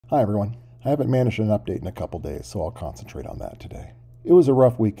Hi everyone. I haven't managed an update in a couple days, so I'll concentrate on that today. It was a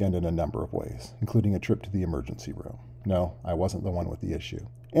rough weekend in a number of ways, including a trip to the emergency room. No, I wasn't the one with the issue.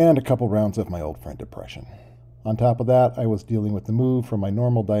 And a couple rounds of my old friend depression. On top of that, I was dealing with the move from my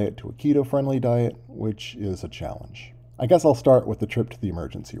normal diet to a keto-friendly diet, which is a challenge. I guess I'll start with the trip to the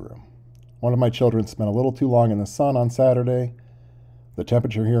emergency room. One of my children spent a little too long in the sun on Saturday. The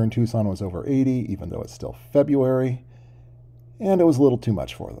temperature here in Tucson was over 80, even though it's still February, and it was a little too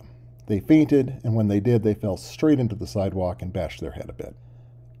much for them. They fainted, and when they did, they fell straight into the sidewalk and bashed their head a bit.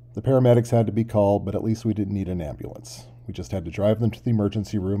 The paramedics had to be called, but at least we didn't need an ambulance. We just had to drive them to the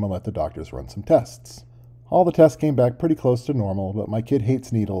emergency room and let the doctors run some tests. All the tests came back pretty close to normal, but my kid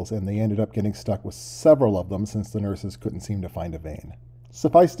hates needles, and they ended up getting stuck with several of them since the nurses couldn't seem to find a vein.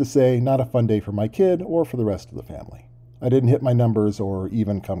 Suffice to say, not a fun day for my kid or for the rest of the family. I didn't hit my numbers or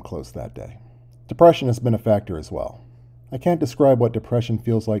even come close that day. Depression has been a factor as well. I can't describe what depression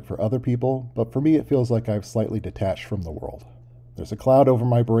feels like for other people, but for me it feels like I've slightly detached from the world. There's a cloud over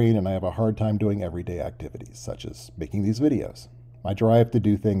my brain and I have a hard time doing everyday activities, such as making these videos. My drive to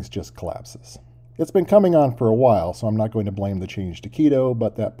do things just collapses. It's been coming on for a while, so I'm not going to blame the change to keto,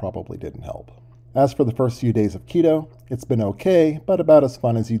 but that probably didn't help. As for the first few days of keto, it's been okay, but about as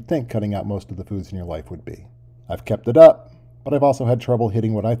fun as you'd think cutting out most of the foods in your life would be. I've kept it up, but I've also had trouble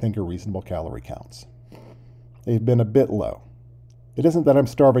hitting what I think are reasonable calorie counts. They've been a bit low. It isn't that I'm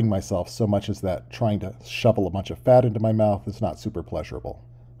starving myself so much as that trying to shovel a bunch of fat into my mouth is not super pleasurable.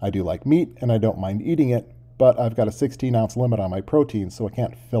 I do like meat and I don't mind eating it, but I've got a 16-ounce limit on my protein, so I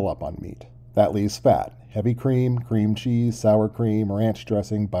can't fill up on meat. That leaves fat: heavy cream, cream cheese, sour cream, ranch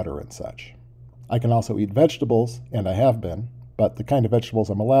dressing, butter, and such. I can also eat vegetables, and I have been, but the kind of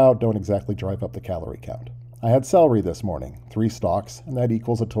vegetables I'm allowed don't exactly drive up the calorie count. I had celery this morning, 3 stalks, and that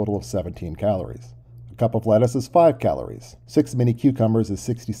equals a total of 17 calories. A cup of lettuce is 5 calories. 6 mini cucumbers is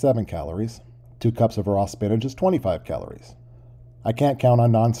 67 calories. 2 cups of raw spinach is 25 calories. I can't count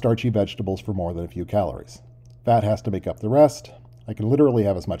on non-starchy vegetables for more than a few calories. Fat has to make up the rest. I can literally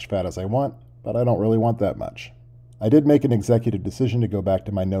have as much fat as I want, but I don't really want that much. I did make an executive decision to go back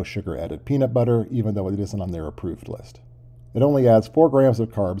to my no sugar added peanut butter, even though it isn't on their approved list. It only adds 4 grams of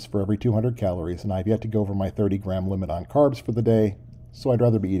carbs for every 200 calories, and I've yet to go over my 30-gram limit on carbs for the day, so I'd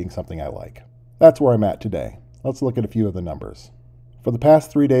rather be eating something I like. That's where I'm at today. Let's look at a few of the numbers. For the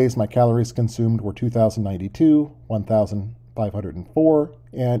past 3 days, my calories consumed were 2,092, 1,504,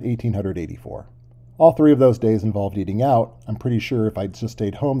 and 1,884. All 3 of those days involved eating out. I'm pretty sure if I'd just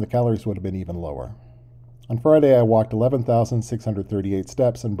stayed home, the calories would have been even lower. On Friday, I walked 11,638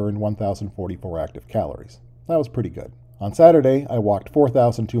 steps and burned 1,044 active calories. That was pretty good. On Saturday, I walked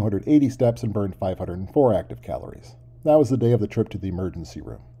 4,280 steps and burned 504 active calories. That was the day of the trip to the emergency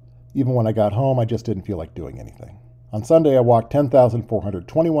room. Even when I got home, I just didn't feel like doing anything. On Sunday, I walked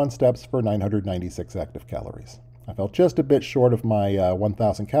 10,421 steps for 996 active calories. I fell just a bit short of my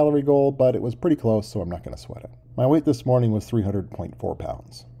 1,000 calorie goal, but it was pretty close, so I'm not going to sweat it. My weight this morning was 300.4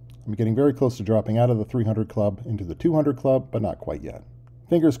 pounds. I'm getting very close to dropping out of the 300 club into the 200 club, but not quite yet.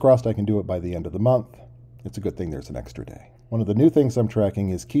 Fingers crossed I can do it by the end of the month. It's a good thing there's an extra day. One of the new things I'm tracking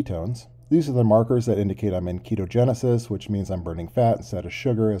is ketones. These are the markers that indicate I'm in ketogenesis, which means I'm burning fat instead of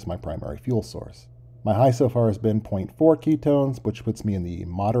sugar as my primary fuel source. My high so far has been 0.4 ketones, which puts me in the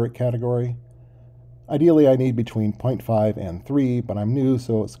moderate category. Ideally, I need between 0.5 and 3, but I'm new,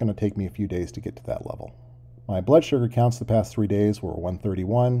 so it's going to take me a few days to get to that level. My blood sugar counts the past 3 days were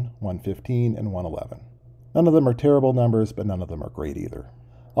 131, 115, and 111. None of them are terrible numbers, but none of them are great either.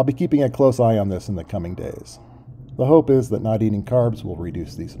 I'll be keeping a close eye on this in the coming days. The hope is that not eating carbs will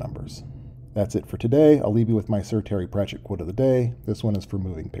reduce these numbers. That's it for today. I'll leave you with my Sir Terry Pratchett quote of the day. This one is for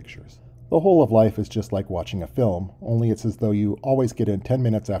moving pictures. The whole of life is just like watching a film, only it's as though you always get in 10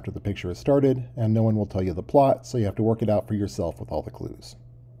 minutes after the picture has started, and no one will tell you the plot, so you have to work it out for yourself with all the clues.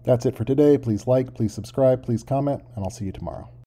 That's it for today. Please like, please subscribe, please comment, and I'll see you tomorrow.